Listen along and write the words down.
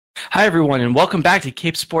Hi, everyone, and welcome back to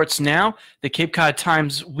Cape Sports Now, the Cape Cod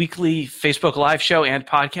Times weekly Facebook Live show and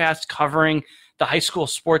podcast covering the high school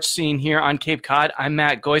sports scene here on Cape Cod. I'm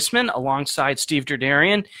Matt Goisman alongside Steve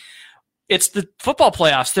Derderian. It's the football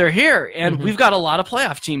playoffs. They're here, and we've got a lot of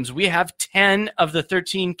playoff teams. We have 10 of the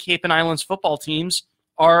 13 Cape and Islands football teams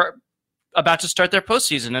are about to start their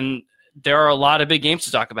postseason, and there are a lot of big games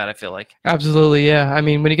to talk about, I feel like. Absolutely, yeah. I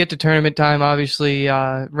mean, when you get to tournament time, obviously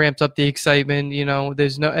ramps up the excitement. You know,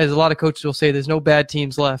 as a lot of coaches will say, there's no bad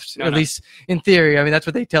teams left, at least in theory. I mean, that's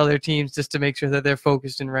what they tell their teams just to make sure that they're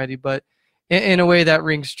focused and ready. But in a way, that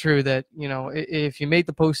rings true that, you know, if you make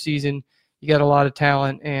the postseason, you got a lot of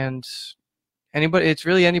talent, and it's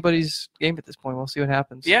really anybody's game at this point. We'll see what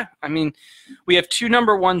happens. Yeah, I mean, we have 2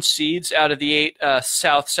 number 1 seeds out of the 8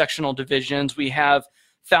 South sectional divisions. We have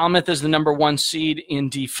Falmouth is the number 1 seed in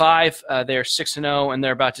D5. They're 6-0, and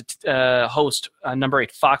they're about to host number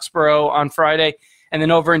 8 Foxborough on Friday. And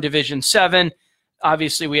then over in Division 7,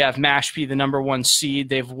 obviously we have Mashpee, the number 1 seed.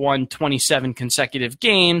 They've won 27 consecutive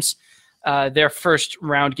games. Their first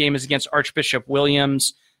round game is against Archbishop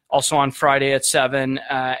Williams, also on Friday at 7.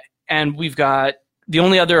 And we've got the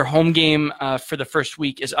only other home game for the first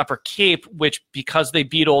week is Upper Cape, which because they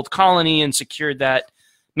beat Old Colony and secured that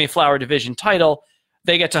Mayflower Division title,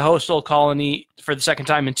 they get to host Old Colony for the second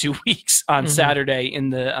time in 2 weeks on Saturday in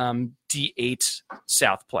the D8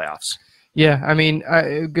 South playoffs. Yeah, I mean,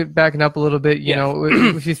 backing up a little bit, you know,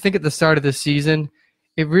 if you think at the start of the season,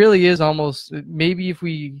 it really is almost maybe if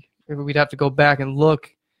we'd have to go back and look.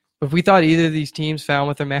 If we thought either of these teams,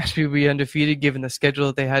 Falmouth or Mashpee, would be undefeated given the schedule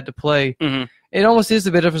that they had to play, it almost is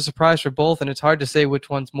a bit of a surprise for both, and it's hard to say which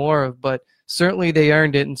one's more of, but certainly they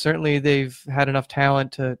earned it, and certainly they've had enough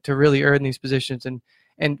talent to really earn these positions. And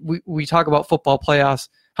we talk about football playoffs,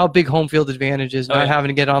 how big home field advantage is, not having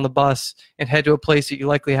to get on the bus and head to a place that you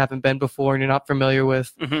likely haven't been before and you're not familiar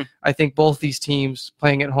with. I think both these teams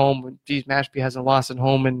playing at home, Mashpee hasn't lost at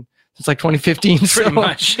home since like 2015. Pretty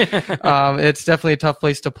much. It's definitely a tough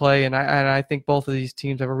place to play, and I think both of these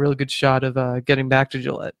teams have a really good shot of getting back to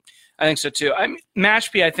Gillette. I think so too.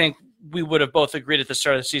 Mashpee, I think we would have both agreed at the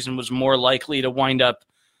start of the season was more likely to wind up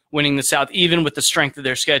winning the South, even with the strength of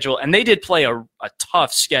their schedule. And they did play a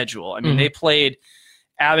tough schedule. I mean, they played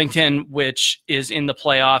Abington, which is in the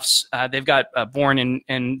playoffs. They've got Bourne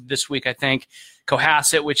in this week, I think.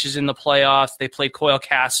 Cohasset, which is in the playoffs. They played Coyle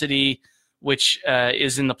Cassidy, which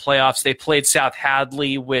is in the playoffs. They played South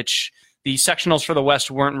Hadley, which the sectionals for the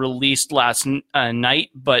West weren't released last night,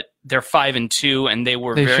 but they're 5-2, and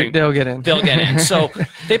they'll get in. They'll get in. So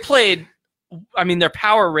they played. I mean, their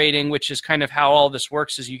power rating, which is kind of how all this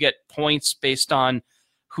works, is you get points based on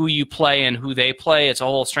who you play and who they play. It's a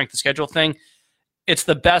whole strength of schedule thing. It's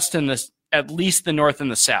the best in at least the North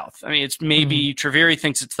and the South. I mean, it's maybe Treveri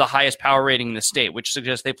thinks it's the highest power rating in the state, which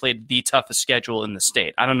suggests they played the toughest schedule in the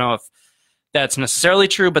state. I don't know if that's necessarily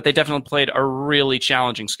true, but they definitely played a really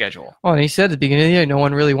challenging schedule. Well, and he said at the beginning of the year, no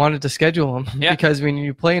one really wanted to schedule him because when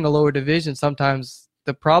you play in a lower division, sometimes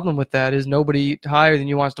the problem with that is nobody higher than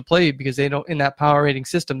you wants to play because they don't, in that power rating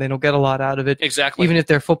system, they don't get a lot out of it. Exactly. Even if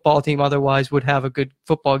their football team otherwise would have a good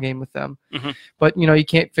football game with them. But, you know, you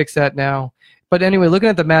can't fix that now. But anyway, looking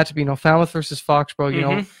at the matchup, you know, Falmouth versus Foxborough, you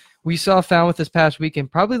know, we saw Falmouth this past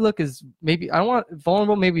weekend probably look as maybe, I don't want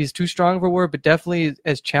vulnerable, maybe is too strong of a word, but definitely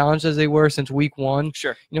as challenged as they were since week 1.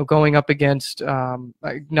 Sure. You know, going up against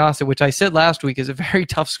Nauset, which I said last week is a very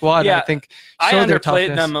tough squad. Yeah, I think I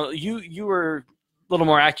underplayed them. You were a little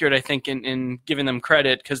more accurate, I think, in giving them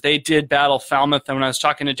credit because they did battle Falmouth. And when I was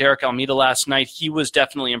talking to Derek Almeida last night, he was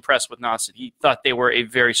definitely impressed with Nauset. He thought they were a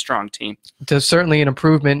very strong team. There's certainly an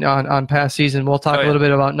improvement on past season. We'll talk a little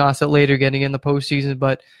bit about Nauset later getting in the postseason,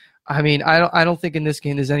 but I mean, I don't think in this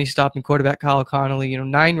game there's any stopping quarterback Kyle Connolly. You know,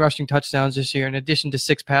 9 rushing touchdowns this year in addition to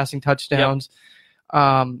 6 passing touchdowns.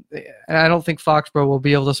 And I don't think Foxborough will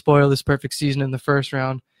be able to spoil this perfect season in the first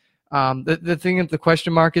round. The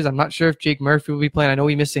question mark is I'm not sure if Jake Murphy will be playing. I know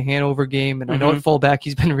he missed a Hanover game, and I know at fullback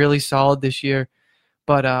he's been really solid this year.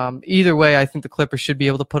 But either way, I think the Clippers should be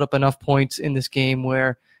able to put up enough points in this game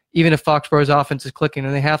where even if Foxborough's offense is clicking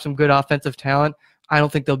and they have some good offensive talent, I don't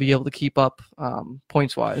think they'll be able to keep up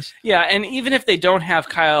points-wise. Yeah, and even if they don't have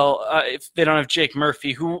Kyle, if they don't have Jake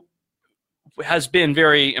Murphy, who has been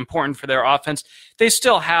very important for their offense, they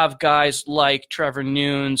still have guys like Trevor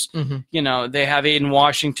Nunes. You know, they have Aiden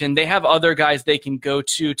Washington. They have other guys they can go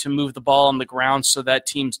to move the ball on the ground so that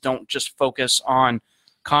teams don't just focus on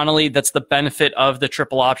Connolly. That's the benefit of the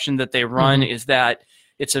triple option that they run is that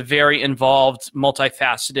it's a very involved,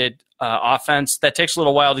 multifaceted offense that takes a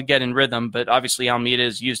little while to get in rhythm, but obviously Almeida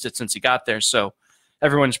has used it since he got there, so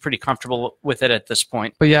everyone's pretty comfortable with it at this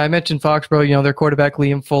point. But yeah, I mentioned Foxborough. Their quarterback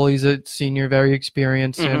Liam Foley's a senior, very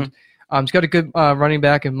experienced, and he's got a good running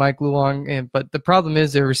back in Mike Luong. But the problem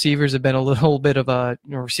is their receivers have been a little bit of a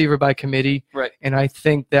receiver by committee, right? And I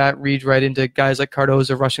think that reads right into guys like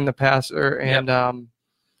Cardoza rushing the passer and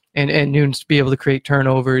Nunes to be able to create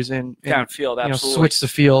turnovers and downfield, absolutely switch the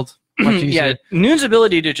field much easier. Yeah, Nunes'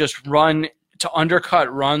 ability to just run, to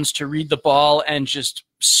undercut runs, to read the ball, and just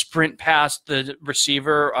sprint past the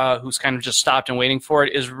receiver who's kind of just stopped and waiting for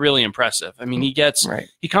it is really impressive. I mean,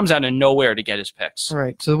 he comes out of nowhere to get his picks.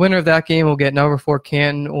 Right. So the winner of that game will get number 4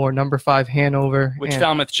 Canton or number 5 Hanover, which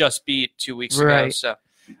Falmouth just beat 2 weeks ago. So.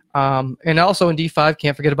 And also in D5,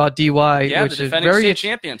 can't forget about DY, which is state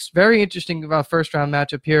champions. Very interesting first round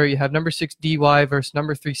matchup here. You have number 6 DY versus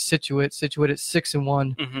number 3 Scituate. Scituate at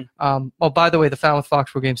 6-1. By the way, the Falmouth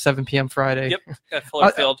Foxborough game 7 p.m. Friday. Yep, at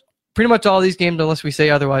Fuller Field. Pretty much all these games, unless we say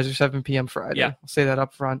otherwise, are 7 p.m. Friday. Yeah. I'll say that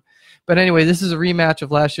up front. But anyway, this is a rematch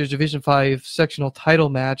of last year's Division 5 sectional title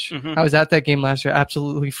match. I was at that game last year,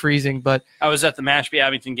 absolutely freezing. But I was at the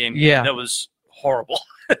Mashpee-Abington game. Yeah. That was horrible.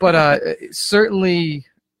 But certainly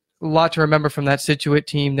a lot to remember from that Scituate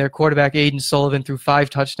team. Their quarterback, Aiden Sullivan, threw 5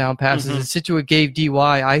 touchdown passes. And Scituate gave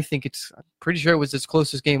DY, I'm pretty sure it was its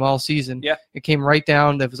closest game all season. Yeah. It came right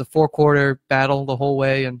down. There was a 4-quarter battle the whole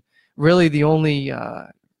way. And really the only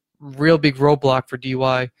real big roadblock for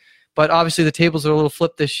DY. But obviously the tables are a little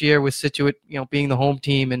flipped this year with Scituate, being the home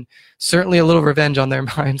team, and certainly a little revenge on their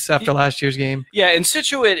minds after last year's game. Yeah, and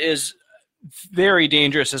Scituate is very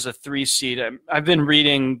dangerous as a 3 seed. I've been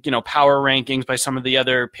reading, power rankings by some of the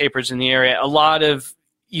other papers in the area. A lot of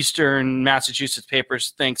Eastern Massachusetts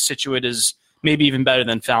papers think Scituate is maybe even better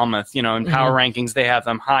than Falmouth. In power rankings, they have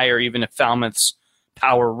them higher, even if Falmouth's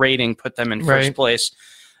power rating put them in first place.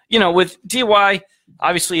 With DY,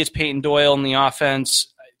 obviously it's Peyton Doyle in the offense.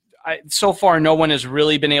 So far, no one has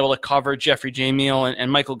really been able to cover Jeffrey Jamiel,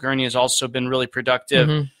 and Michael Gurney has also been really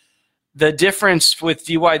productive. The difference with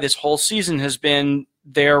DY this whole season has been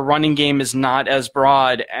their running game is not as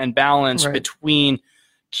broad and balanced between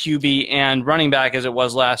QB and running back as it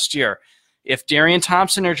was last year. If Darian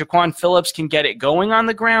Thompson or Jaquan Phillips can get it going on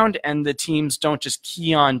the ground and the teams don't just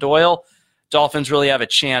key on Doyle, Dolphins really have a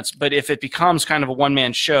chance. But if it becomes kind of a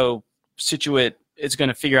one-man show, Scituate is going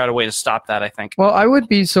to figure out a way to stop that, I think. Well, I wouldn't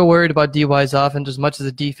be so worried about DY's offense as much as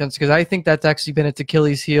the defense, because I think that's actually been its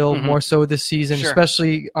Achilles heel more so this season,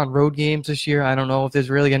 especially on road games this year. I don't know if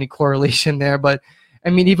there's really any correlation there, but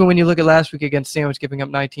I mean, even when you look at last week against Sandwich, giving up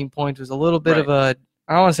 19 points was a little bit of a,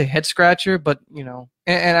 I don't want to say head scratcher, but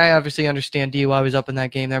and I obviously understand DY was up in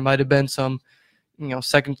that game. There might have been some,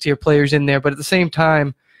 second tier players in there, but at the same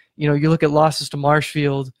time, you look at losses to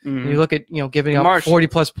Marshfield, and you look at, giving up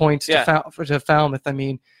 40-plus points to Falmouth. I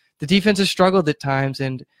mean, the defense has struggled at times,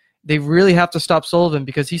 and they really have to stop Sullivan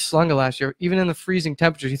because he slung it last year. Even in the freezing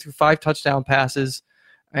temperatures, he threw 5 touchdown passes,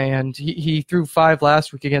 and he threw 5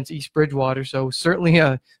 last week against East Bridgewater. So certainly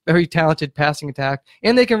a very talented passing attack.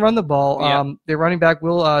 And they can run the ball. Their running back,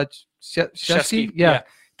 Will Shesky,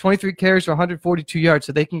 23 carries for 142 yards,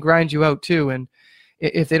 so they can grind you out too. And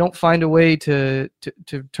if they don't find a way to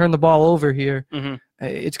turn the ball over here,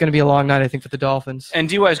 it's going to be a long night, I think, for the Dolphins. And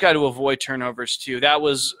DY's got to avoid turnovers, too. That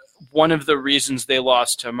was one of the reasons they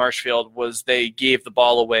lost to Marshfield, was they gave the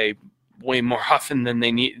ball away way more often than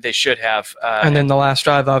they should have. And then the last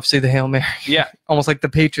drive, obviously, the Hail Mary. Yeah. Almost like the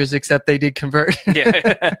Patriots, except they did convert.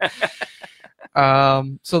 Yeah.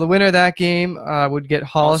 So the winner of that game would get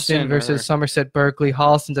Holliston versus Somerset Berkeley.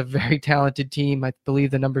 Holliston's a very talented team, I believe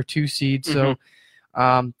the number 2 seed. So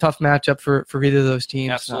tough matchup for either of those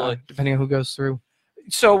teams, absolutely, depending on who goes through.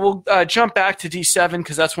 So we'll jump back to D7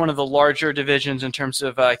 because that's one of the larger divisions in terms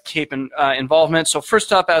of Cape involvement. So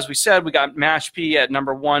first up, as we said, we got Mashpee at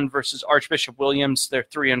number 1 versus Archbishop Williams. They're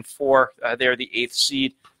 3-4. They're the 8th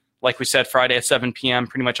seed. Like we said, Friday at 7 p.m.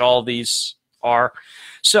 Pretty much all of these are.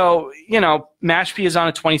 So, Mashpee is on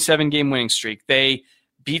a 27-game winning streak. They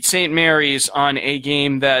beat St. Mary's on a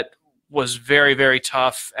game that was very, very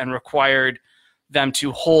tough and required them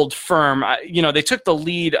to hold firm. They took the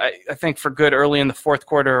lead, I think, for good early in the 4th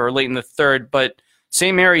quarter or late in the 3rd, but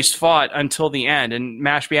St. Mary's fought until the end, and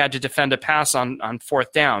Mashpee had to defend a pass on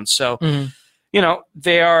 4th down. So,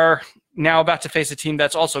 they are now about to face a team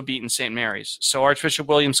that's also beaten St. Mary's. So Archbishop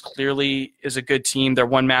Williams clearly is a good team. They're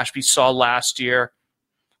one Mashpee saw last year.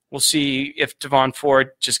 We'll see if Devon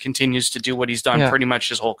Ford just continues to do what he's done pretty much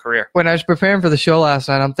his whole career. When I was preparing for the show last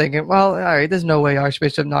night, I'm thinking, well, all right, there's no way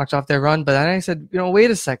Archbishop knocks off their run. But then I said,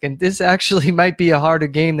 wait a second. This actually might be a harder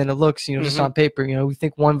game than it looks, just on paper. We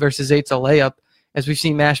think 1 versus 8's a layup, as we've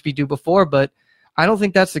seen Mashpee do before. But I don't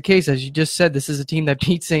think that's the case. As you just said, this is a team that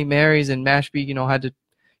beat St. Mary's, and Mashpee, had to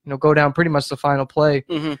go down pretty much the final play.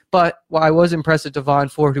 Mm-hmm. But I was impressed with Devon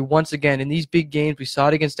Ford, who once again, in these big games, we saw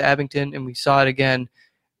it against Abington and we saw it again.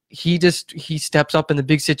 He steps up in the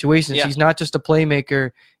big situations. Yeah. He's not just a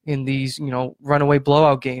playmaker in these, runaway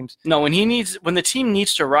blowout games. No, when the team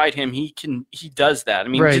needs to ride him, he does that. I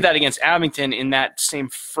mean, Right. he did that against Abington in that same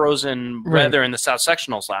frozen weather in the South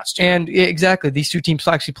Sectionals last year. And exactly, these two teams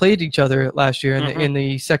actually played each other last year in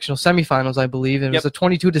the sectional semifinals, I believe. And it was a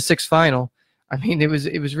 22-6 final. I mean, it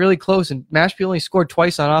was really close, and Mashpee only scored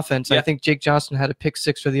twice on offense. Yeah. I think Jake Johnston had a pick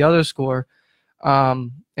six for the other score.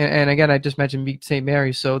 And again, I just mentioned beat St.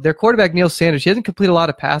 Mary's. So their quarterback, Neil Sanders, he hasn't completed a lot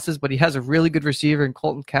of passes, but he has a really good receiver in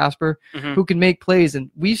Colton Casper who can make plays. And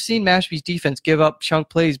we've seen Mashpee's defense give up chunk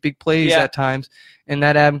plays, big plays at times in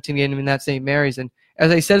that Abington game and that St. Mary's. And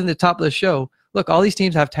as I said in the top of the show, look, all these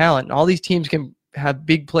teams have talent, and all these teams can have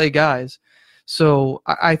big play guys. So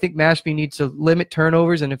I think Mashpee needs to limit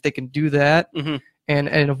turnovers, and if they can do that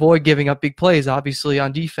and avoid giving up big plays, obviously,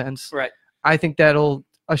 on defense, right. I think that'll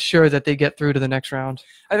assure that they get through to the next round.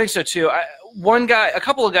 I think so too. A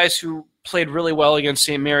couple of guys who played really well against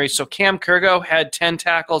St. Mary's. So Cam Kurgo had 10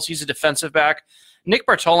 tackles. He's a defensive back. Nick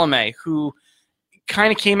Bartolome, who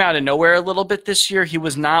kind of came out of nowhere a little bit this year. He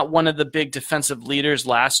was not one of the big defensive leaders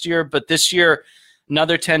last year, but this year,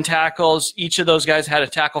 another 10 tackles. Each of those guys had a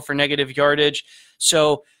tackle for negative yardage.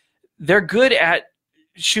 So they're good at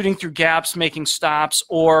shooting through gaps, making stops,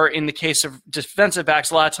 or in the case of defensive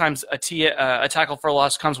backs, a lot of times a tackle for a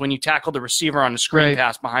loss comes when you tackle the receiver on a screen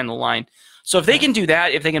pass behind the line. So if they can do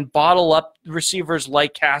that, if they can bottle up receivers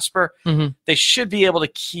like Casper, they should be able to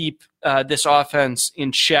keep this offense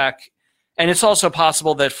in check. And it's also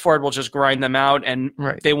possible that Ford will just grind them out, and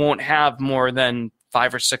they won't have more than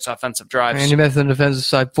 5 or 6 offensive drives. And you mentioned on the defensive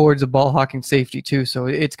side, Ford's a ball hawking safety too, so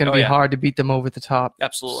it's going to be hard to beat them over the top.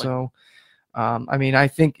 Absolutely. So, I mean, I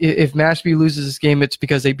think if Mashpee loses this game, it's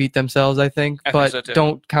because they beat themselves, I think. But so too.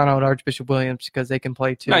 Don't count out Archbishop Williams because they can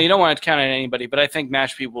play too. No, you don't want to count out anybody, but I think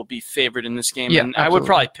Mashpee will be favored in this game. Yeah, and absolutely. I would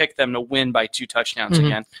probably pick them to win by 2 touchdowns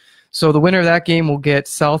again. So the winner of that game will get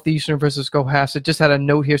Southeastern versus Cohasset. Just had a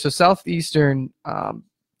note here. So Southeastern,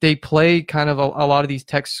 they play kind of a lot of these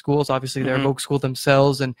Texas schools. Obviously, they're a Voc school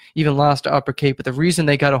themselves, and even lost to Upper Cape. But the reason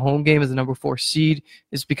they got a home game as the number 4 seed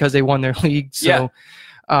is because they won their league. So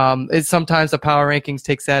it's sometimes the power rankings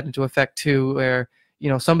takes that into effect too, where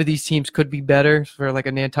some of these teams could be better. For like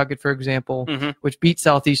a Nantucket, for example, which beat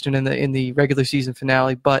Southeastern in the regular season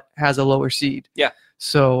finale, but has a lower seed. Yeah.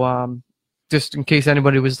 So just in case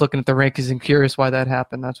anybody was looking at the rankings and curious why that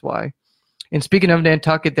happened, that's why. And speaking of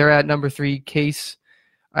Nantucket, they're at number 3 Case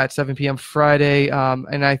at 7 p.m. Friday.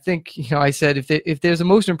 And I think, I said if there's a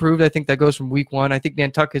most improved, I think that goes from week 1. I think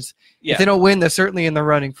Nantucket's, if they don't win, they're certainly in the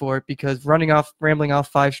running for it, because rambling off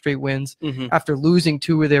 5 straight wins after losing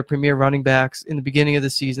 2 of their premier running backs in the beginning of the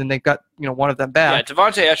season. They've got, one of them back. Yeah,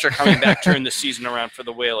 Devontae Escher coming back turned the season around for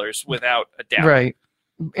the Whalers without a doubt. Right.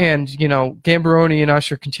 And, Gambaroni and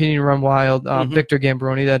Usher continue to run wild. Victor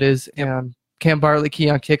Gambaroni, that is. Cam Bartlett,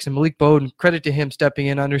 Keon Kicks, and Malik Bowden, credit to him stepping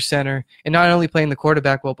in under center and not only playing the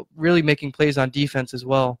quarterback well, but really making plays on defense as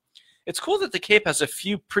well. It's cool that the Cape has a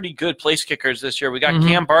few pretty good place kickers this year. We got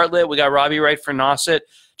Cam Bartlett. We got Robbie Wright for Nauset.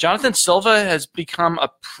 Jonathan Silva has become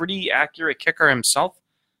a pretty accurate kicker himself.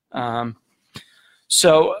 But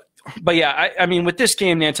yeah, I mean, with this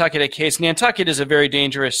game, Nantucket at Case, Nantucket is a very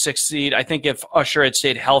dangerous 6th seed. I think if Usher had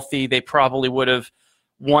stayed healthy, they probably would have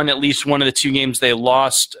won at least one of the 2 games they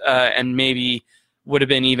lost, and maybe would have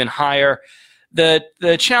been even higher. The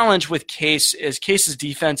challenge with Case is Case's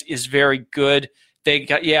defense is very good. They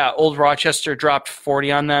got Old Rochester dropped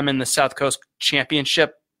 40 on them in the South Coast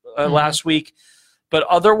Championship last week. But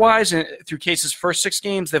otherwise, through Case's first 6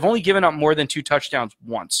 games, they've only given up more than 2 touchdowns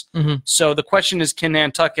once. So the question is, can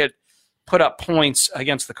Nantucket put up points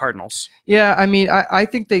against the Cardinals? Yeah, I mean, I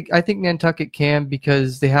think Nantucket can,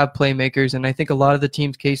 because they have playmakers, and I think a lot of the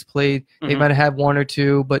teams Case played, they might have had 1 or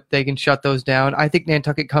 2, but they can shut those down. I think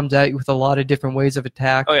Nantucket comes at you with a lot of different ways of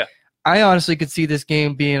attack. Oh yeah. I honestly could see this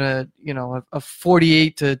game being a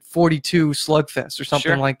 48-42 slugfest or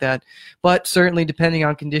something like that. But certainly, depending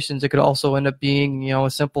on conditions, it could also end up being a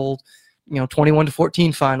simple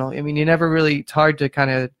 21-14 final. I mean, it's hard to kind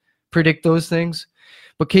of predict those things.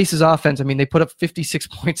 But Case's offense, I mean, they put up 56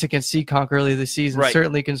 points against Seekonk earlier this season. Right.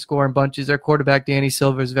 Certainly can score in bunches. Their quarterback, Danny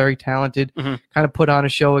Silva, is very talented. Kind of put on a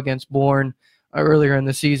show against Bourne earlier in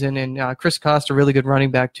the season. And Chris Costa, a really good running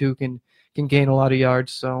back, too, can gain a lot of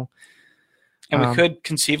yards. So, and we could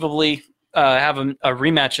conceivably have a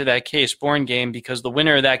rematch of that Case Bourne game, because the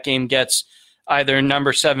winner of that game gets either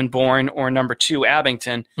number 7 Bourne or number 2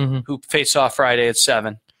 Abington, who face off Friday at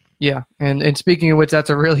 7. Yeah, and speaking of which, that's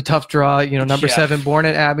a really tough draw. Number 7 Bourne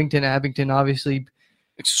at Abington. Abington obviously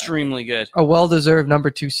extremely good. A well-deserved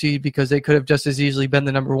number 2 seed because they could have just as easily been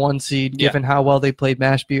the number 1 seed given how well they played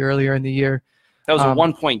Mashpee earlier in the year. That was a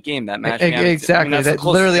 1-point game, that match. Exactly. That's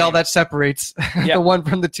literally all that separates the 1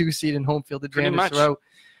 from the 2 seed in home field advantage throughout.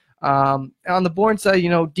 On the Bourne side,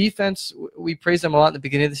 defense, we praised them a lot in the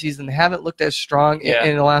beginning of the season. They haven't looked as strong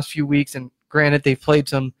in the last few weeks, and granted, they've played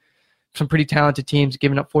some pretty talented teams,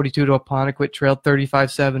 giving up 42 to Apponequet, trailed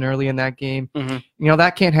 35-7 early in that game.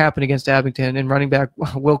 That can't happen against Abington and running back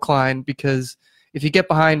Will Klein, because if you get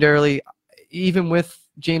behind early, even with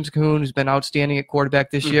James Cahoon, who's been outstanding at quarterback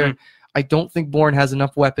this year, I don't think Bourne has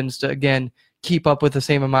enough weapons to, again, keep up with the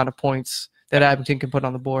same amount of points that Abington can put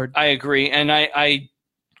on the board. I agree, and I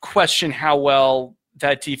question how well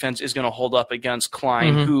that defense is going to hold up against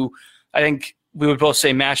Klein, who I think we would both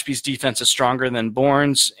say Mashpee's defense is stronger than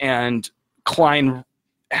Bourne's, and Klein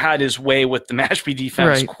had his way with the Mashpee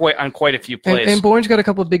defense on quite a few plays. And Bourne's got a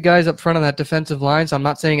couple of big guys up front on that defensive line, so I'm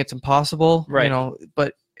not saying it's impossible,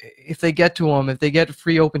 but if they get to him, if they get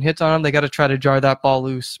free open hits on him, they got to try to jar that ball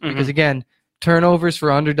loose. Because, again, turnovers for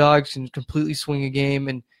underdogs can completely swing a game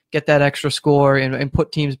and get that extra score and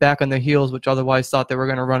put teams back on their heels, which otherwise thought they were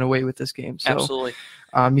going to run away with this game. So, absolutely.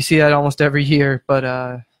 You see that almost every year,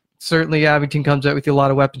 but certainly Abington comes out with a lot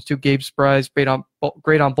of weapons too. Gabe Spry's great on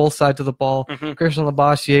both sides of the ball. Christian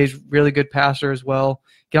Labossiere is really good passer as well.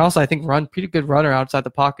 Can also, I think, run pretty good runner outside the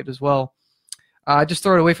pocket as well. Just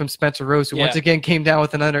throw it away from Spencer Rose, who once again came down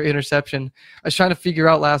with another interception. I was trying to figure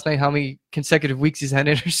out last night how many consecutive weeks he's had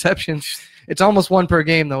interceptions. It's almost 1 per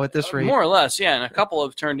game, though, at this rate. More or less, and a couple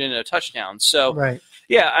have turned into touchdowns. So,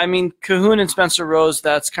 Cahoon and Spencer Rose,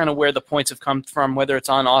 that's kind of where the points have come from, whether it's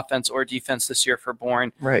on offense or defense this year for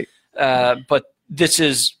Bourne. Right. But this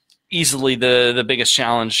is easily the biggest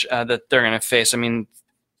challenge that they're going to face. I mean,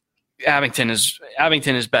 Abington is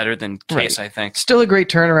better than Case, I think. Still a great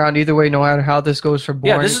turnaround either way, no matter how this goes for Bourne.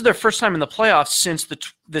 Yeah, this is their first time in the playoffs since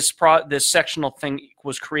this sectional thing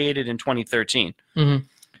was created in 2013.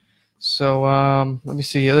 So let me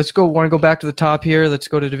see. Want to go back to the top here. Let's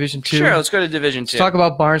go to Division 2. Sure, let's go to Division 2. Let's talk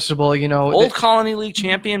about Barnstable. Old Colony League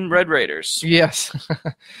champion Red Raiders. Yes,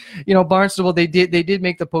 Barnstable. They did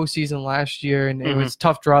make the postseason last year, and it was a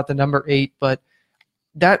tough draw at the number 8, but.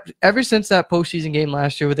 That ever since that postseason game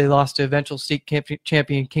last year where they lost to eventual state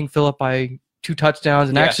champion King Philip by 2 touchdowns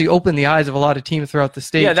and actually opened the eyes of a lot of teams throughout the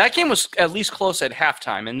state. Yeah, that game was at least close at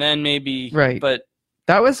halftime, and then maybe but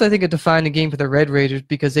that was, I think, a defining game for the Red Raiders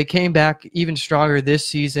because they came back even stronger this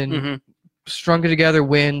season, strung together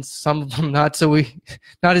wins. Some of them not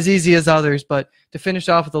as easy as others, but to finish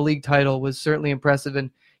off with the league title was certainly impressive.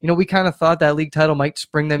 And we kind of thought that league title might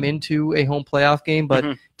spring them into a home playoff game, but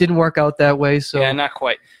didn't work out that way. So not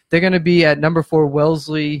quite. They're going to be at number 4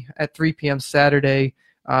 Wellesley at 3 p.m. Saturday.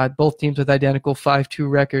 Both teams with identical 5-2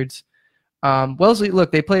 records. Wellesley,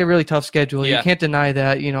 look, they play a really tough schedule. You can't deny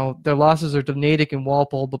that. Their losses are to Natick and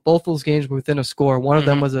Walpole, but both those games were within a score. One of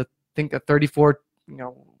them was a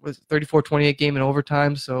 34-28 game in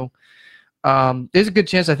overtime. So there's a good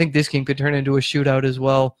chance I think this game could turn into a shootout as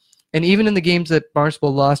well. And even in the games that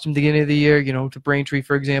Barnstable lost in the beginning of the year, to Braintree,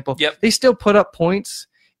 for example, they still put up points.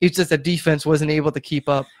 It's just the defense wasn't able to keep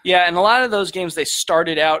up. Yeah, and a lot of those games they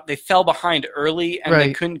started out, they fell behind early, and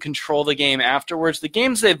they couldn't control the game afterwards. The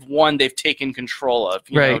games they've won, they've taken control of.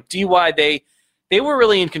 You know, DY, they were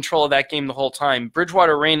really in control of that game the whole time.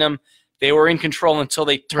 Bridgewater Raynham, they were in control until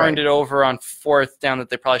they turned it over on 4th down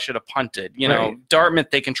that they probably should have punted.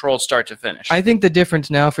 Dartmouth, they controlled start to finish. I think the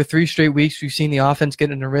difference now, for 3 straight weeks, we've seen the offense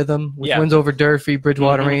get in a rhythm with wins over Durfee,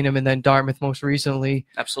 Bridgewater Raynham, and then Dartmouth most recently.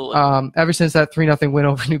 Absolutely. Ever since that 3-0 win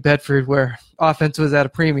over New Bedford, where offense was at a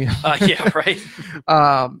premium. Matt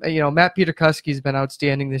Peterkuski's been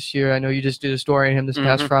outstanding this year. I know you just did a story on him this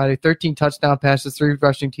past Friday. 13 touchdown passes, 3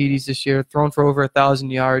 rushing TDs this year, thrown for over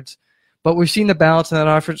 1,000 yards. But we've seen the balance in that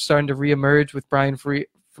offense starting to reemerge with Brian Fry,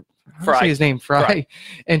 and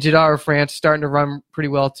Jadara France starting to run pretty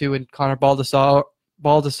well too, and Connor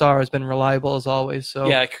Baldassar has been reliable as always. So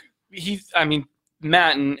Matt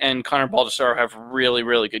and Connor Baldassar have really,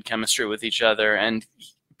 really good chemistry with each other, and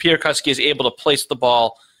Peterkuski is able to place the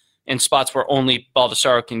ball in spots where only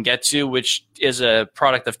Baldassar can get to, which is a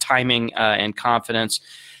product of timing and confidence.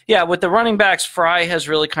 Yeah, with the running backs, Fry has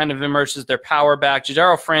really kind of emerged as their power back.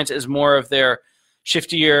 Jadaro France is more of their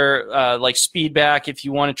shiftier, speed back. If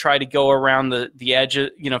you want to try to go around the edge,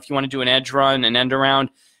 if you want to do an edge run, an end around,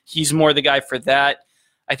 he's more the guy for that.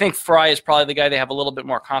 I think Fry is probably the guy they have a little bit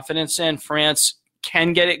more confidence in. France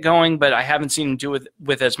can get it going, but I haven't seen him do it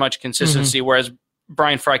with as much consistency, whereas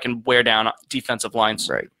Brian Fry can wear down defensive lines.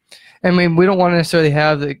 Right. I mean, we don't want to necessarily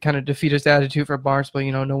have the kind of defeatist attitude for Barnstable,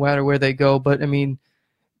 no matter where they go. But, I mean,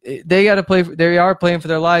 they got to play. They are playing for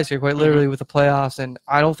their lives here, quite literally, with the playoffs, and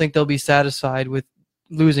I don't think they'll be satisfied with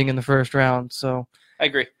losing in the first round. So I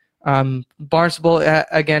agree. Barnstable,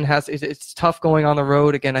 again, it's tough going on the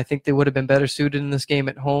road. Again, I think they would have been better suited in this game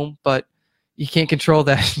at home, but you can't control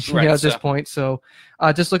that at this point. So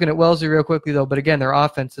just looking at Wellesley real quickly, though, but again, their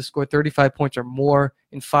offense has scored 35 points or more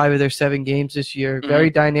in 5 of their 7 games this year. Very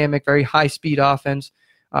dynamic, very high-speed offense.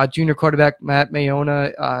 Junior quarterback Matt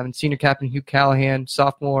Mayona and senior captain Hugh Callahan,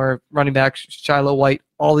 sophomore running back Shiloh White,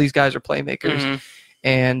 all these guys are playmakers.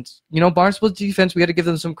 And, Barnstable's defense, we got to give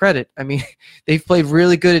them some credit. I mean, they've played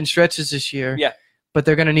really good in stretches this year. Yeah. But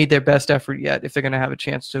they're going to need their best effort yet if they're going to have a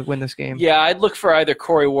chance to win this game. Yeah, I'd look for either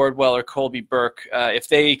Corey Wardwell or Colby Burke. If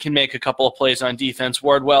they can make a couple of plays on defense,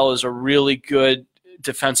 Wardwell is a really good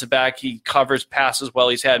defensive back. He covers passes well.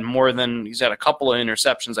 He's had a couple of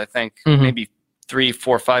interceptions, I think, maybe 3,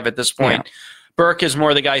 4, 5 at this point. Yeah. Burke is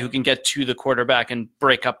more the guy who can get to the quarterback and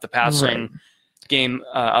break up the passing game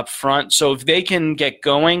up front. So if they can get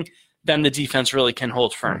going, then the defense really can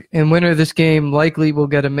hold firm. And winner of this game likely will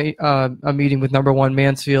get a meeting with number 1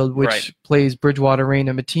 Mansfield, which plays Bridgewater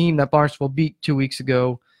Raynham, a team that Barnstable beat 2 weeks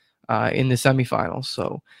ago in the semifinals.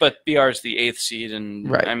 So, but BR is the 8th seed,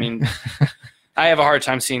 and I mean, I have a hard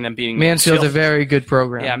time seeing them beating Mansfield's a very good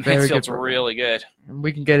program. Yeah, Mansfield's really good. And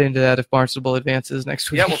we can get into that if Barnstable advances next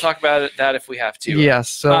week. Yeah, we'll talk about that if we have to. Yes.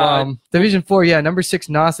 So Division 4, number 6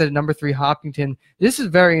 Nauset and number 3 Hopkinton. This is a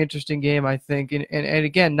very interesting game, I think. And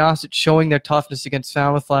again, Nauset showing their toughness against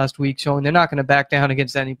Falmouth last week, showing they're not going to back down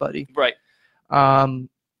against anybody. Right. They hung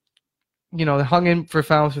in for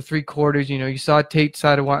Falmouth for 3 quarters. You saw Tate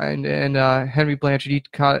Sidewine and Henry Blanchard each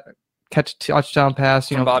catch a touchdown pass.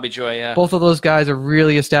 From Bobby Joy, yeah. Both of those guys are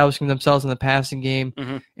really establishing themselves in the passing game.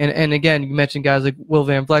 And again, you mentioned guys like Will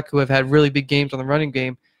Van Vleck who have had really big games on the running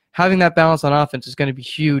game. Having that balance on offense is going to be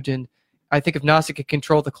huge. And I think if Nauset can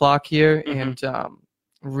control the clock here and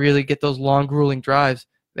really get those long, grueling drives,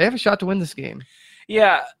 they have a shot to win this game.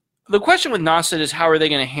 Yeah. The question with Nauset is how are they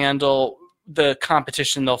going to handle the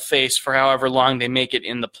competition they'll face for however long they make it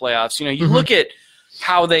in the playoffs. You look at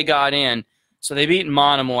how they got in. So they beat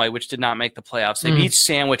Monomoy, which did not make the playoffs. They beat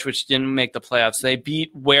Sandwich, which didn't make the playoffs. They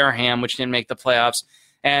beat Wareham, which didn't make the playoffs.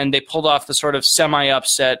 And they pulled off the sort of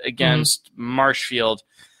semi-upset against Marshfield.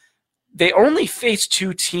 They only faced 2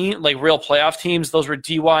 real playoff teams. Those were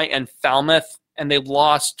DY and Falmouth, and they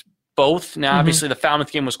lost both. Now, obviously, the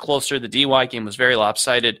Falmouth game was closer. The DY game was very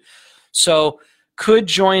lopsided. So could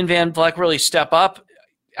Joy and Van Vleck really step up?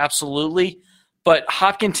 Absolutely. But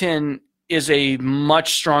Hopkinton is a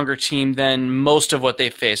much stronger team than most of what they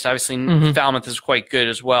faced. Obviously, Falmouth is quite good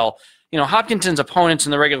as well. Hopkinton's opponents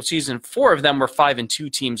in the regular season, 4 of them were 5-2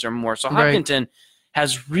 teams or more. So Hopkinton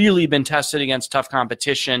has really been tested against tough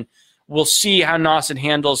competition. We'll see how Nauset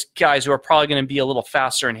handles guys who are probably going to be a little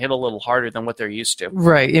faster and hit a little harder than what they're used to.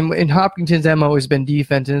 Right. And Hopkinton's MO has been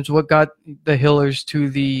defense, and it's what got the Hillers to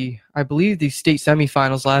the state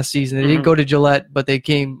semifinals last season. They didn't go to Gillette, but they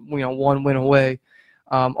came 1 win away.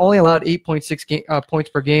 Only allowed 8.6 points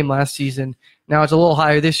per game last season. Now it's a little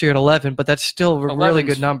higher this year at 11, but that's still a really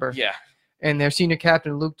good number. Yeah. And their senior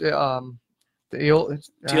captain, Luke Dealoya?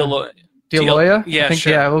 Yeah, I think,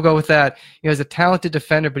 sure. Yeah, we'll go with that. He's a talented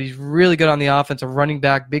defender, but he's really good on the offense, a running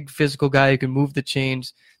back, big physical guy who can move the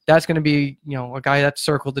chains. That's going to be, a guy that's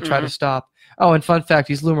circled to try to stop. Oh, and fun fact,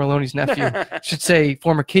 he's Lou Merloni's nephew. Should say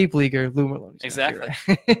former Cape Leaguer Lou Merloni's nephew.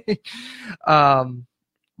 Exactly.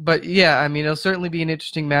 But, yeah, it'll certainly be an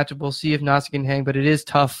interesting matchup. We'll see if Nauset can hang, but it is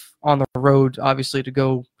tough on the road, obviously, to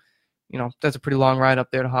go. That's a pretty long ride up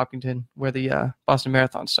there to Hopkinton where the Boston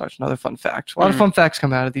Marathon starts. Another fun fact. A lot of fun facts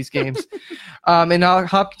come out of these games. And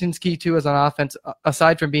Hopkinton's key, too, is on offense.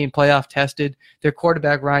 Aside from being playoff tested, their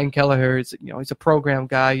quarterback, Ryan Kelleher, is, he's a program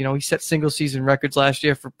guy. He set single-season records last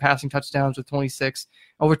year for passing touchdowns with 26,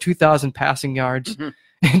 over 2,000 passing yards.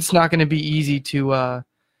 It's not going to be easy to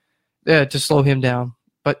slow him down.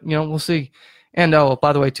 But, we'll see. And,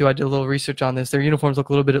 by the way, too, I did a little research on this. Their uniforms look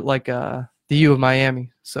a little bit like the U of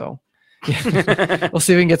Miami. So, yeah. We'll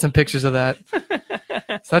see if we can get some pictures of that.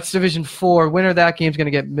 So that's Division 4. Winner of that game is going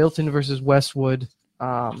to get Milton versus Westwood.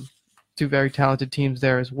 2 very talented teams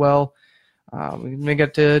there as well. We may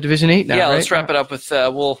get to Division 8 now, right? Let's wrap it up with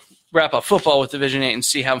we'll wrap up football with Division 8 and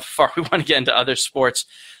see how far we want to get into other sports.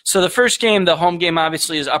 So the first game, the home game,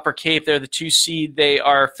 obviously, is Upper Cape. They're the 2 seed. They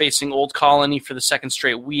are facing Old Colony for the second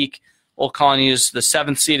straight week. Old Colony is the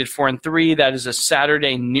 7th seed at 4-3. That is a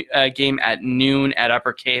Saturday game at noon at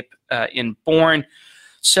Upper Cape in Bourne.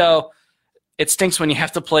 So it stinks when you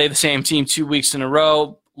have to play the same team 2 weeks in a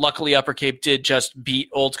row. Luckily, Upper Cape did just beat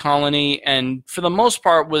Old Colony, and for the most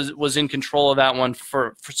part was in control of that one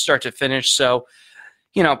for start to finish. So,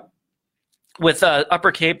 with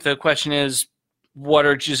Upper Cape, the question is, what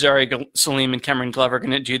are Jazari Salim and Cameron Glover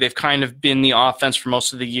going to do? They've kind of been the offense for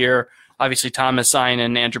most of the year. Obviously, Thomas Zine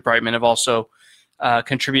and Andrew Brightman have also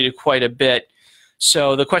contributed quite a bit.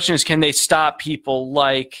 So the question is, can they stop people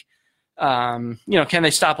like, can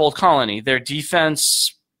they stop Old Colony? Their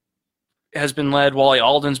defense has been led. Wally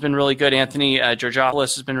Alden's been really good. Anthony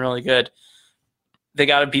Georgopoulos has been really good. They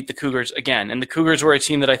got to beat the Cougars again. And the Cougars were a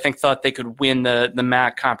team that I think thought they could win the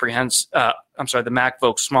MAC the MAC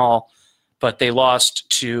Vogue Small, but they lost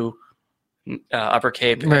to Upper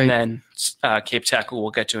Cape, right. And then Cape Tech, who we'll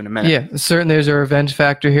get to in a minute. Yeah, certainly there's a revenge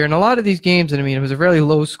factor here. And a lot of these games, and I mean, it was a really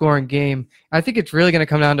low-scoring game. I think it's really going to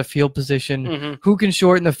come down to field position, who can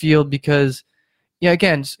shorten the field, because,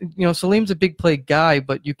 again, Salim's a big play guy,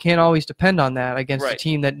 but you can't always depend on that against a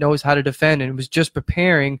team that knows how to defend and was just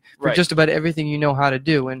preparing for just about everything you know how to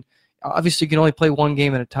do. And obviously you can only play one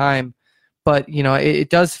game at a time. But, it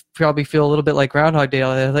does probably feel a little bit like Groundhog Day.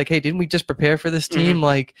 Like, hey, didn't we just prepare for this team?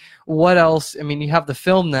 Like, what else? I mean, you have the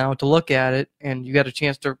film now to look at it, and you got a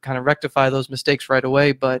chance to kind of rectify those mistakes right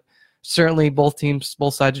away. But certainly both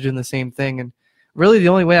sides are doing the same thing. And really the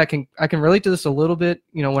only way I can relate to this a little bit,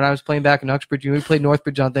 when I was playing back in Uxbridge, we played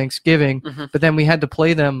Northbridge on Thanksgiving, but then we had to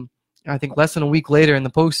play them, I think, less than a week later in the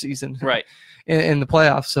postseason. Right. In the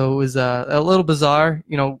playoffs. So it was a little bizarre,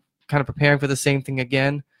 kind of preparing for the same thing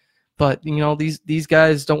again. But, these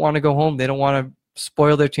guys don't want to go home. They don't want to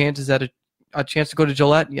spoil their chances at a chance to go to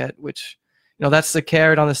Gillette yet, which, that's the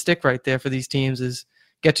carrot on the stick right there for these teams, is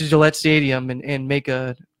get to Gillette Stadium and make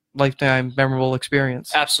a lifetime memorable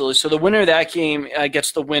experience. Absolutely. So the winner of that game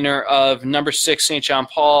gets the winner of number 6 St. John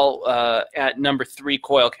Paul at number 3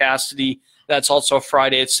 Coyle Cassidy. That's also a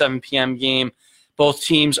Friday at 7 p.m. game. Both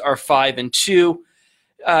teams are 5-2.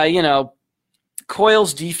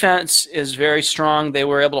 Coyle's defense is very strong. They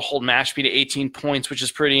were able to hold Mashpee to 18 points, which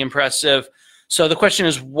is pretty impressive. So the question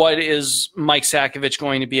is, what is Mike Sakovich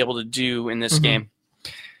going to be able to do in this game?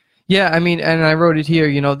 Yeah, I mean, and I wrote it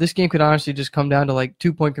here, this game could honestly just come down to like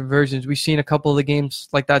 2-point conversions. We've seen a couple of the games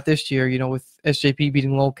like that this year, with SJP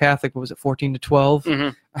beating Lowell Catholic, what was it,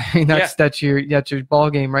 14-12? I mean, that's your ball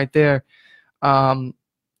game right there.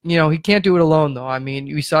 He can't do it alone, though. I mean,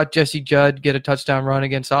 we saw Jesse Judd get a touchdown run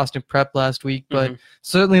against Austin Prep last week, but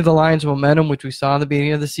certainly the Lions' momentum, which we saw in the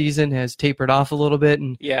beginning of the season, has tapered off a little bit.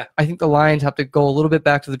 And I think the Lions have to go a little bit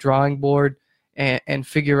back to the drawing board and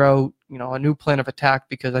figure out, a new plan of attack,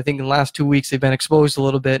 because I think in the last 2 weeks they've been exposed a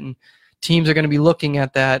little bit, and teams are going to be looking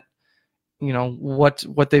at that, what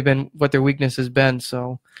their weakness has been.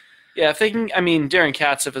 So. Yeah, if they can, Darren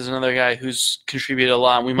Katzeff is another guy who's contributed a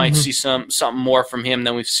lot. We might see something more from him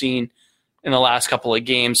than we've seen in the last couple of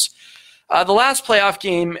games. The last playoff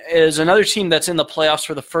game is another team that's in the playoffs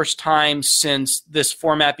for the first time since this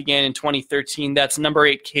format began in 2013. That's number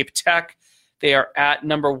 8 Cape Tech. They are at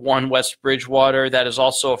number 1 West Bridgewater. That is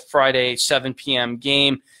also a Friday 7 p.m.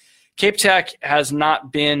 game. Cape Tech has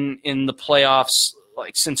not been in the playoffs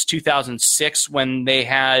since 2006, when they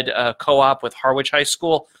had a co-op with Harwich High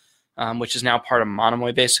School. Which is now part of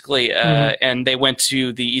Monomoy, basically, and they went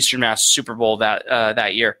to the Eastern Mass Super Bowl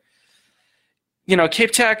that year. Cape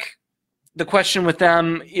Tech, the question with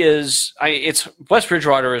them is, it's West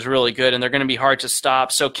Bridgewater is really good, and they're going to be hard to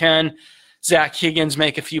stop. So can Zach Higgins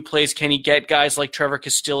make a few plays? Can he get guys like Trevor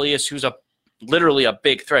Castilius, who's literally a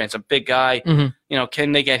big threat? It's a big guy.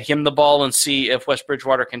 Can they get him the ball and see if West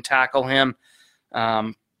Bridgewater can tackle him?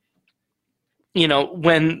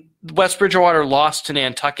 When West Bridgewater lost to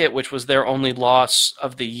Nantucket, which was their only loss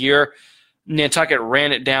of the year, Nantucket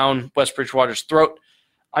ran it down West Bridgewater's throat.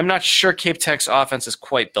 I'm not sure Cape Tech's offense is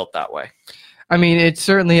quite built that way. I mean, it's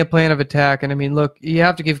certainly a plan of attack. And, I mean, look, you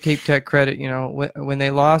have to give Cape Tech credit. When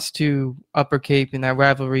they lost to Upper Cape in that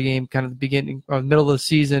rivalry game, kind of the beginning or middle of the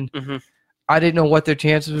season, I didn't know what their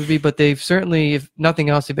chances would be, but they've certainly, if nothing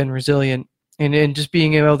else, they've been resilient. And just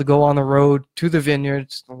being able to go on the road to the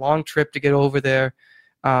Vineyards, a long trip to get over there,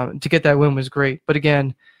 to get that win was great. But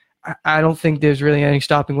again, I don't think there's really any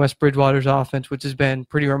stopping West Bridgewater's offense, which has been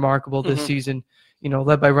pretty remarkable this season,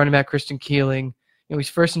 led by running back Christian Keeling. He's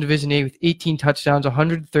first in Division A with 18 touchdowns,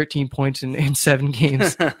 113 points in 7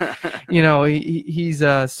 games. He's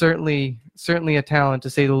certainly a talent, to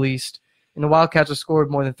say the least. And the Wildcats have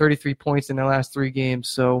scored more than 33 points in their last 3 games.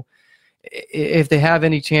 So if they have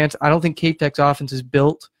any chance, I don't think Cape Tech's offense is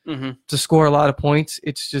built to score a lot of points.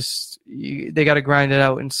 It's just they got to grind it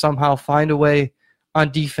out and somehow find a way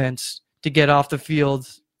on defense to get off the field,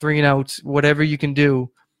 3 and outs, whatever you can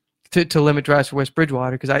do to limit drives for West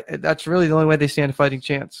Bridgewater, because that's really the only way they stand a fighting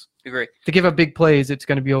chance. Agree. To give up big plays, it's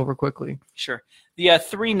going to be over quickly. Sure. The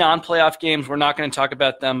 3 non-playoff games, we're not going to talk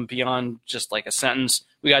about them beyond just like a sentence.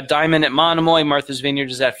 We got Diamond at Monomoy, Martha's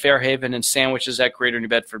Vineyard is at Fairhaven, and Sandwich is at Greater New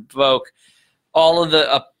Bedford Vogue. All of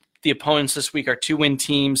the opponents this week are 2-win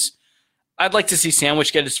teams. I'd like to see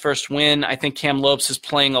Sandwich get his first win. I think Cam Lopes is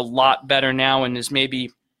playing a lot better now and is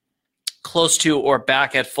maybe close to or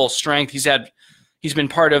back at full strength. He's been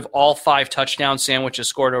part of all 5 touchdowns Sandwich has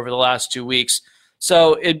scored over the last 2 weeks.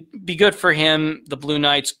 So it'd be good for him, the Blue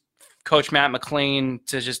Knights, Coach Matt McLean,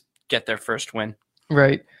 to just get their first win.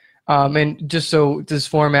 Right. And just so this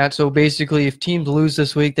format, so basically if teams lose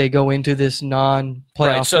this week, they go into this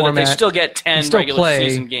non-playoff so format. That they still get 10 regular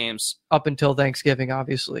season games. Up until Thanksgiving,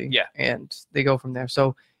 obviously. Yeah. And they go from there.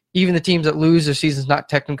 So even the teams that lose, their season's not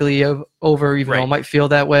technically over, even though it might feel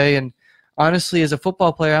that way. And honestly, as a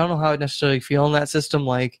football player, I don't know how I necessarily feel in that system.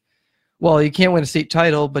 Like, well, you can't win a state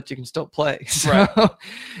title, but you can still play. So, right.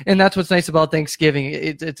 And that's what's nice about Thanksgiving.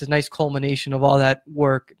 It's a nice culmination of all that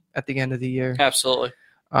work at the end of the year. Absolutely.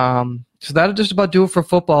 So that'll just about do it for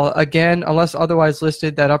football. Again, unless otherwise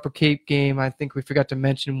listed, that Upper Cape game, I think we forgot to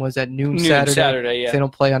mention, was at noon Saturday. Yeah. They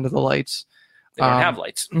don't play under the lights. They don't have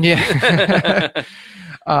lights. Yeah.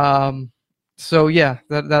 So yeah,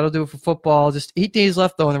 that'll do it for football. Just 8 days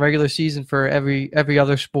left though in the regular season for every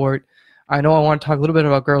other sport. I know I want to talk a little bit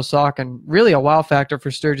about girls soccer, and really a wow factor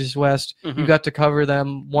for Sturgis West. You got to cover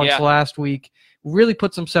them once last week. Really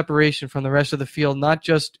put some separation from the rest of the field, not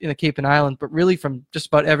just in the Cape and Island, but really from just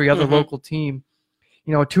about every other local team.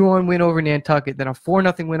 You know, a 2-1 win over Nantucket, then a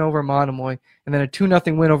 4-0 win over Monomoy, and then a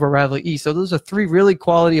 2-0 win over Radley East. So those are 3 really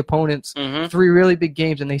quality opponents, 3 really big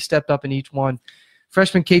games, and they stepped up in each one.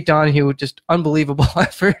 Freshman Kate Donahue, just unbelievable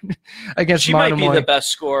effort against Monomoy. She might be the best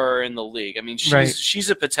scorer in the league. I mean, she's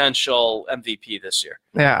a potential MVP this year.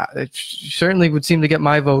 Yeah, it certainly would seem to get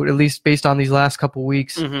my vote, at least based on these last couple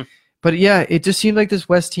weeks. But yeah, it just seems like this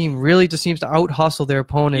West team really just seems to out-hustle their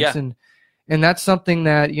opponents. Yeah. And that's something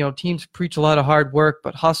that, you know, teams preach a lot of hard work,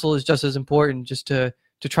 but hustle is just as important, just to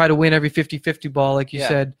try to win every 50-50 ball, like you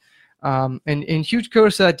said. And huge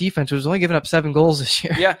kudos to that defense, who's only given up 7 goals this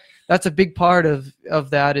year. Yeah. That's a big part of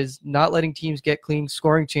that, is not letting teams get clean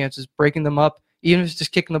scoring chances, breaking them up, even if it's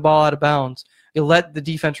just kicking the ball out of bounds. You let the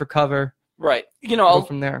defense recover. Right. You know, go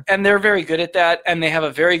from there. And they're very good at that, and they have a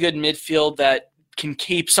very good midfield that can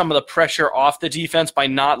keep some of the pressure off the defense by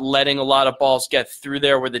not letting a lot of balls get through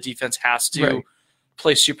there where the defense has to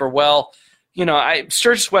play super well. You know,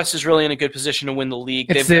 Sturgis West is really in a good position to win the league.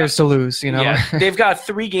 It's theirs to lose, you know. Yeah, they've got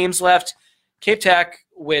 3 games left. Cape Tech,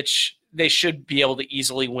 which they should be able to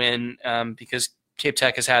easily win because Cape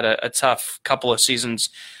Tech has had a tough couple of seasons.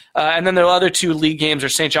 And then their other 2 league games are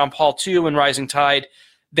St. John Paul II and Rising Tide.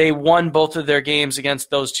 They won both of their games against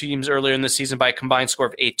those teams earlier in the season by a combined score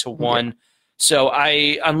of 8-1. Yeah. So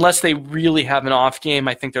unless they really have an off game,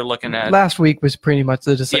 I think they're looking at last week was pretty much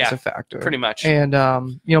the decisive factor. Pretty much. And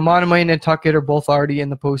you know, Monomoy and Nantucket are both already in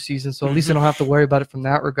the postseason, so at least they don't have to worry about it from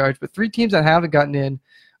that regard. But 3 teams that haven't gotten in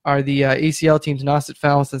are the ACL teams, Nauset,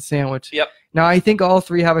 Falmouth, and Sandwich. Yep. Now I think all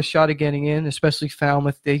 3 have a shot at getting in, especially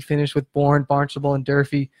Falmouth. They finished with Bourne, Barnstable, and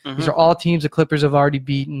Durfee. These are all teams the Clippers have already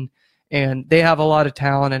beaten. And they have a lot of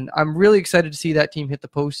talent, and I'm really excited to see that team hit the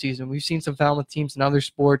postseason. We've seen some Falmouth teams in other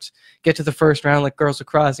sports get to the first round, like girls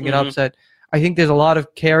lacrosse, and get upset. I think there's a lot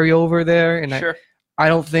of carryover there, and I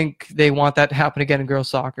don't think they want that to happen again in girls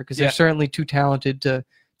soccer, because they're certainly too talented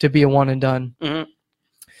to be a one and done.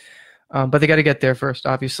 But they got to get there first,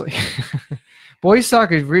 obviously. Boys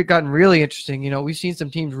soccer has gotten really interesting. You know, we've seen some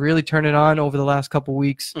teams really turn it on over the last couple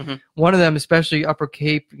weeks. One of them, especially Upper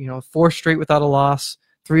Cape, you know, 4 straight without a loss.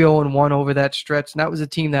 3-0-1 over that stretch. And that was a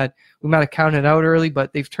team that we might have counted out early,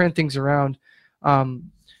 but they've turned things around.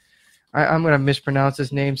 I'm going to mispronounce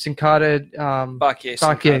his name. Sinkata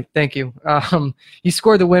Bakye. Thank you. He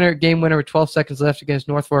scored the game winner with 12 seconds left against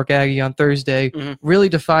North Fork Aggie on Thursday. Really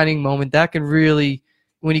defining moment. That can really,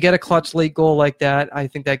 when you get a clutch late goal like that, I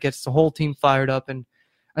think that gets the whole team fired up. And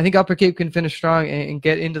I think Upper Cape can finish strong and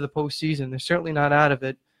get into the postseason. They're certainly not out of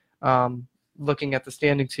it, looking at the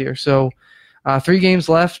standings here. So, 3 games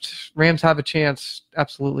left. Rams have a chance,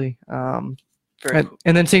 absolutely. And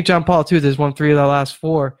then St. John Paul too. There's won 3 of the last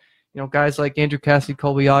 4. You know, guys like Andrew Cassidy,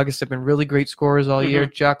 Colby August have been really great scorers all year.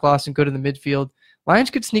 Jack Lawson good in the midfield.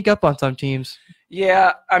 Lions could sneak up on some teams.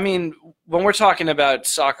 Yeah, I mean, when we're talking about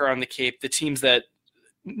soccer on the Cape, the teams that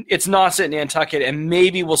it's Nauset and Nantucket, and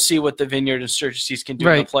maybe we'll see what the Vineyard and Sturgis can do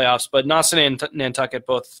in the playoffs. But Nauset and Nantucket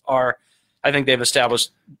both are, I think they've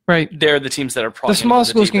established they're the teams that are probably the small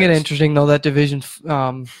schools can get interesting though. That division,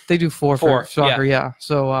 they do four for soccer, yeah.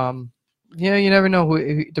 So you never know.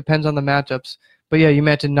 It depends on the matchups. But yeah, you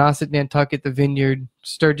mentioned Nauset, Nantucket, the Vineyard,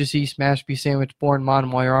 Sturgis East, Mashpee, Sandwich, Bourne,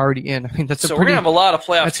 Monomoy are already in. I mean, we're gonna have a lot of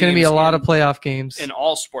playoff. That's going to be a lot of playoff games in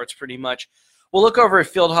all sports, pretty much. We'll look over at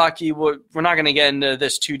field hockey. We're not going to get into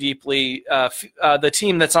this too deeply. The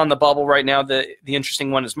team that's on the bubble right now, the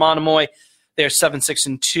interesting one is Monomoy. They're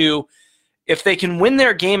 7-6-2. If they can win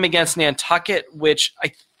their game against Nantucket, which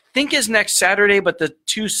I think is next Saturday, but the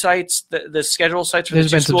two sites, the schedule sites for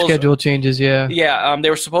there's the two been schools, some schedule changes, yeah. Yeah, they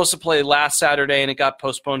were supposed to play last Saturday, and it got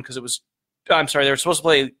postponed because it was – I'm sorry, they were supposed to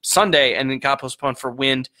play Sunday, and it got postponed for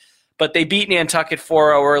wind. But they beat Nantucket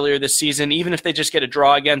 4-0 earlier this season. Even if they just get a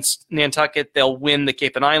draw against Nantucket, they'll win the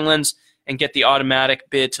Cape and Islands and get the automatic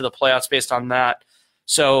bid to the playoffs based on that.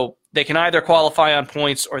 So they can either qualify on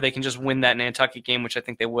points or they can just win that Nantucket game, which I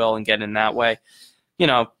think they will, and get in that way.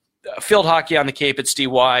 Field hockey on the Cape, it's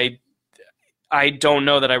DY. I don't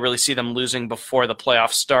know that I really see them losing before the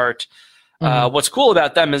playoffs start. What's cool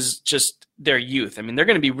about them is just their youth. I mean, they're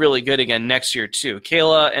going to be really good again next year, too.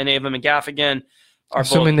 Kayla and Ava McGaffigan are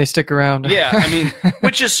assuming they stick around. Yeah, I mean,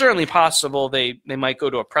 which is certainly possible. They might go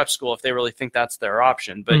to a prep school if they really think that's their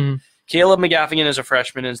option. But Kayla McGaffigan is a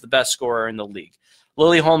freshman and is the best scorer in the league.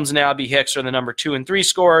 Lily Holmes and Abby Hicks are the number 2 and 3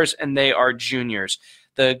 scorers, and they are juniors.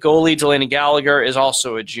 The goalie, Delaney Gallagher, is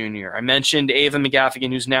also a junior. I mentioned Ava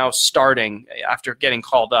McGaffigan, who's now starting after getting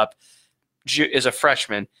called up, is a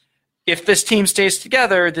freshman. If this team stays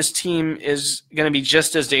together, this team is going to be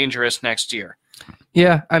just as dangerous next year.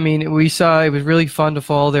 Yeah, I mean, we saw it was really fun to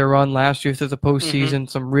follow their run last year through the postseason.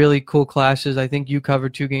 Some really cool clashes. I think you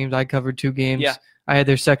covered 2 games. I covered 2 games. Yeah. I had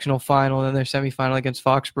their sectional final and then their semifinal against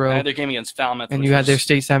Foxborough. I had their game against Falmouth. And you had their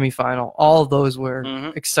state semifinal. All of those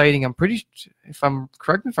were exciting. Correct me if I'm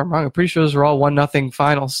wrong, I'm pretty sure those were all 1-0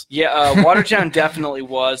 finals. Yeah, Watertown definitely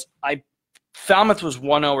was. Falmouth was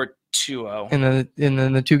 1-0 or 2-0. And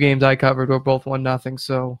then the 2 games I covered were both 1-0.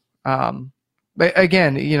 So, but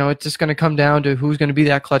again, it's just going to come down to who's going to be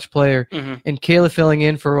that clutch player. And Kayla filling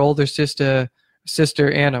in for her older sister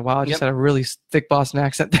Anna. Wow, I just had a really thick Boston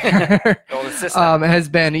accent there. Has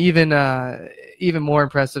been even more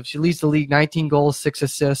impressive. She leads the league, 19 goals, 6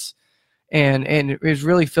 assists, and has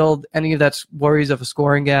really filled any of that worries of a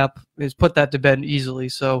scoring gap. Has put that to bed easily.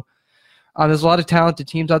 So there's a lot of talented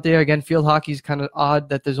teams out there. Again, field hockey is kind of odd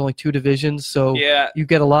that there's only 2 divisions. So you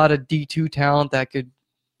get a lot of D2 talent that could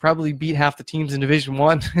probably beat half the teams in Division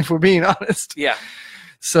 1, if we're being honest. Yeah.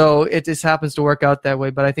 So it just happens to work out that way.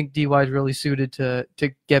 But I think DY is really suited to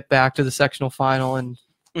get back to the sectional final, and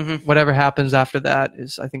whatever happens after that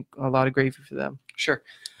is, I think, a lot of gravy for them. Sure.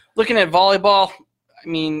 Looking at volleyball, I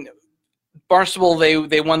mean, Barnstable,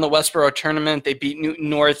 they won the Westboro tournament. They beat Newton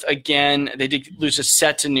North again. They did lose a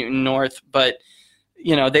set to Newton North, but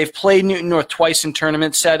they've played Newton North twice in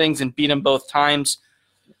tournament settings and beat them both times.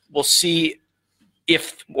 We'll see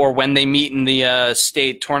if or when they meet in the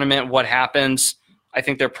state tournament what happens. I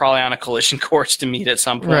think they're probably on a collision course to meet at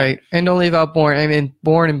some point. Right. And don't leave out Bourne. I mean,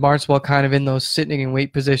 Bourne and Barnstable kind of in those sitting and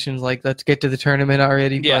wait positions, like, let's get to the tournament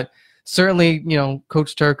already. Yeah. But certainly,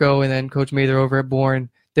 Coach Turco and then Coach Mather over at Bourne,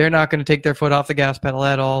 they're not going to take their foot off the gas pedal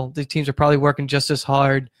at all. The teams are probably working just as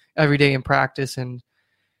hard every day in practice, and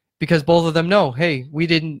because both of them know, hey, we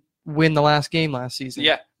didn't win the last game last season.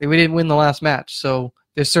 Yeah. We didn't win the last match. So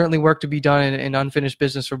there's certainly work to be done in unfinished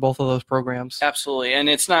business for both of those programs. Absolutely. And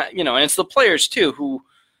it's not, and it's the players too who,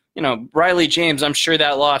 Riley James, I'm sure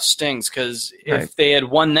that loss stings because if they had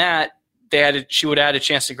won that, she would have had a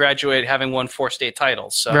chance to graduate having won 4 state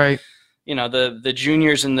titles. So, the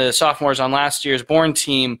juniors and the sophomores on last year's Bourne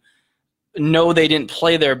team know they didn't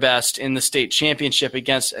play their best in the state championship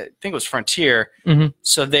against, I think it was Frontier.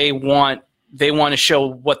 So they want to show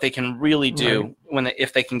what they can really do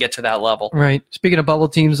if they can get to that level. Right. Speaking of bubble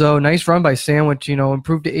teams, though, nice run by Sandwich.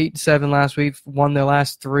 Improved to 8-7 last week. Won their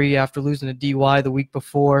last 3 after losing to DY the week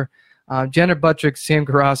before. Jenna Buttrick, Sam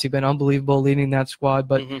Garassi been unbelievable leading that squad,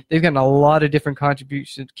 but they've gotten a lot of different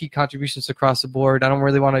key contributions across the board. I don't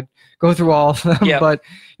really want to go through all of them, but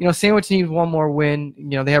Sandwich needs one more win.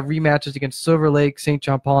 They have rematches against Silver Lake, St.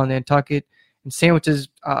 John Paul, and Nantucket, and Sandwiches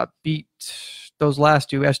beat those last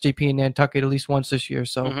 2, SJP and Nantucket, at least once this year.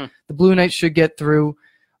 So the Blue Knights should get through.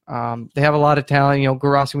 They have a lot of talent.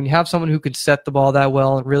 Garassi, when you have someone who can set the ball that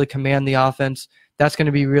well and really command the offense, that's going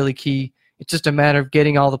to be really key. It's just a matter of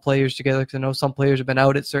getting all the players together, because I know some players have been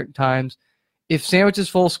out at certain times. If Sandwich's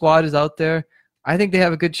full squad is out there, I think they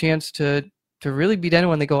have a good chance to really beat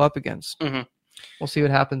anyone they go up against. we'll see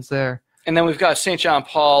what happens there. And then we've got St. John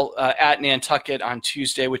Paul at Nantucket on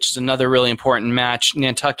Tuesday, which is another really important match.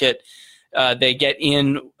 Nantucket, they get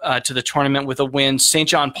in to the tournament with a win. St.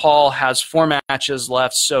 John Paul has 4 matches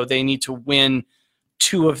left, so they need to win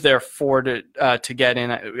 2 of their 4 to get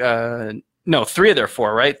in. No, 3 of their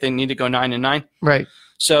 4, right? They need to go 9-9. Right.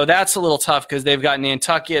 So that's a little tough because they've got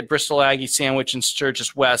Nantucket, Bristol Aggie, Sandwich, and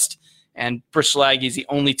Sturgis West. And Bristol Aggie is the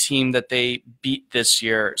only team that they beat this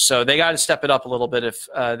year. So they got to step it up a little bit if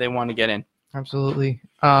they want to get in. Absolutely.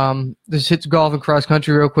 This hits golf and cross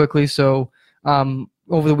country real quickly. So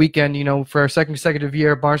over the weekend, for our second consecutive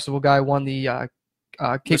year, Barnstable guy won the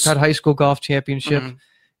Cape Cod High School Golf Championship.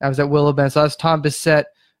 Mm-hmm. I was at Willow Bend. So that's Tom Bissett.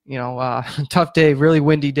 Tough day, really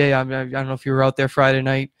windy day. I don't know if you were out there Friday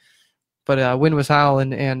night, but wind was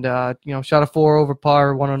howling and, shot a 4 over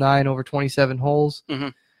par, 109 over 27 holes. Mm-hmm.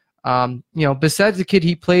 Besides the kid,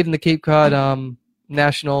 he played in the Cape Cod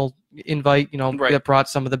national invite, right. that brought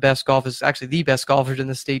some of the best golfers, actually the best golfers in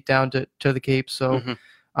the state down to the Cape. So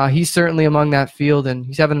he's certainly among that field, and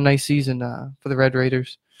he's having a nice season for the Red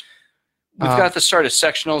Raiders. We've got the start of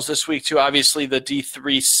sectionals this week, too. Obviously, the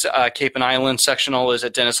D3 Cape and Island sectional is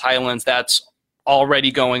at Dennis Highlands. That's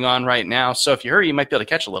already going on right now. So if you hurry, you might be able to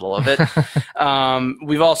catch a little of it.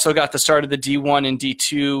 We've also got the start of the D1 and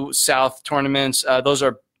D2 South tournaments. Those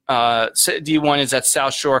are D1 is at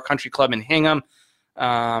South Shore Country Club in Hingham.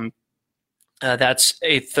 That's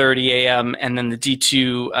 8:30 a.m. And then the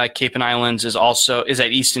D2 Cape and Islands is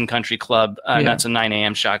at Easton Country Club. And that's a 9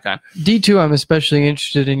 a.m. shotgun. D2 I'm especially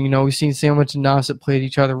interested in. We've seen Sandwich and Nauset played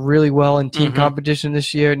each other really well in team competition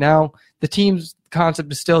this year. Now the team's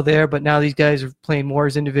concept is still there, but now these guys are playing more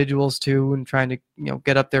as individuals too and trying to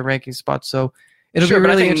get up their ranking spots. So it'll be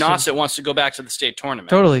really interesting. I think Nauset wants to go back to the state tournament.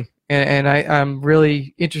 Totally. And I'm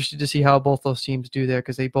really interested to see how both those teams do there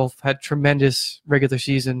because they both had tremendous regular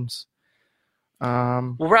seasons.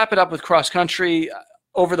 We'll wrap it up with cross country.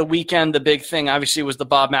 Over the weekend, the big thing obviously was the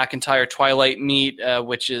Bob McIntyre Twilight Meet,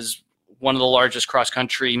 which is one of the largest cross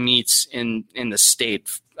country meets in the state.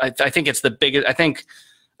 I think it's the biggest. I think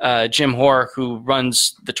Jim Hoare, who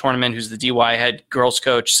runs the tournament, who's the DY head girls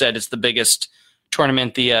coach, said it's the biggest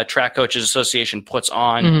tournament the Track Coaches Association puts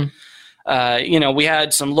on. We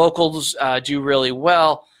had some locals do really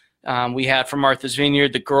well. We had from Martha's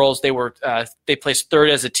Vineyard, the girls, they placed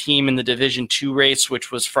 3rd as a team in the Division II race,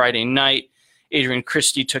 which was Friday night. Adrian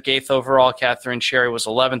Christie took 8th overall. Catherine Cherry was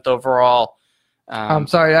 11th overall. I'm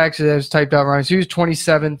sorry, actually, that was typed out wrong. She was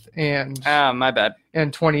 27th and my bad.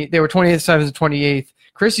 And 20. They were 28th, 7th, and 28th.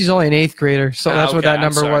 Christie's only an 8th grader, so that's what that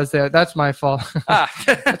number was there. That's my fault.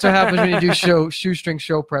 That's what happens when you do shoestring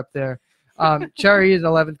show prep there. Cherry is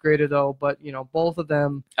 11th grader though, but both of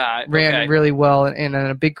them ran really well, and in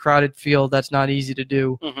a big crowded field, that's not easy to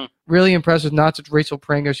do. Really impressed with not just Rachel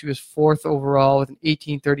Pranger. She was 4th overall with an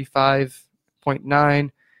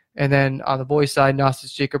 18:35.9, and then on the boys' side,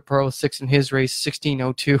 Nauset's Jacob Pearl 6th in his race,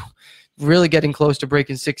 16:02. Really getting close to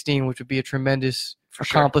breaking 16, which would be a tremendous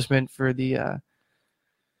accomplishment for the.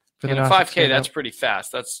 For the 5K, that's pretty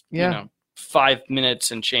fast. That's 5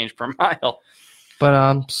 minutes and change per mile.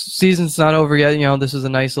 But season's not over yet. This is a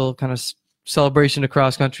nice little kind of celebration of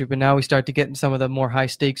cross country. But now we start to get in some of the more high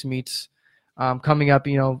stakes meets coming up.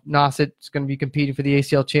 Nauset's going to be competing for the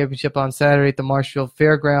ACL Championship on Saturday at the Marshfield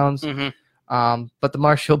Fairgrounds. But the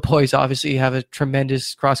Marshfield boys obviously have a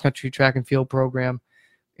tremendous cross country track and field program,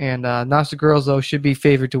 and Nauset girls though should be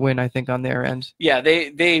favored to win, I think, on their end. Yeah,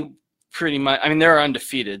 they pretty much. I mean, they're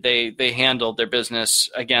undefeated. They handled their business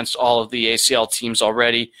against all of the ACL teams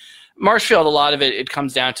already. Marshfield, a lot of it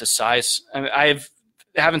comes down to size. I mean, I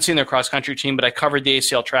haven't seen their cross-country team, but I covered the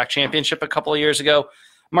ACL Track Championship a couple of years ago.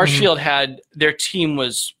 Marshfield their team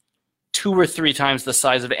was 2 or 3 times the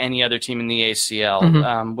size of any other team in the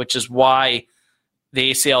ACL, which is why the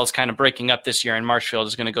ACL is kind of breaking up this year, and Marshfield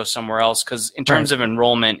is going to go somewhere else because in terms of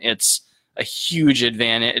enrollment, it's a huge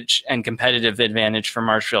advantage and competitive advantage for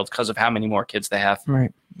Marshfield because of how many more kids they have.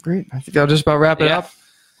 Right. Great. I think I'll just about wrap it up.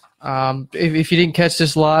 If you didn't catch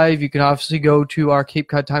this live, you can obviously go to our Cape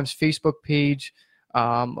Cod Times Facebook page.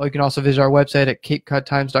 Or you can also visit our website at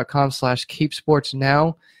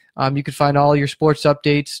capecodtimes.com/capesportsnow. You can find all your sports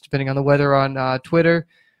updates, depending on the weather, on Twitter,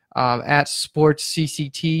 at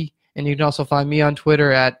sportscct. And you can also find me on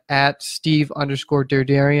Twitter at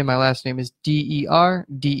Steve_Derderian. My last name is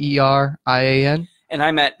DERDERIAN. And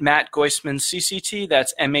I'm at Matt Goisman CCT.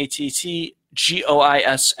 That's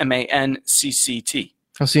MATTGOISMANCCT.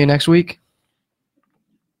 I'll see you next week.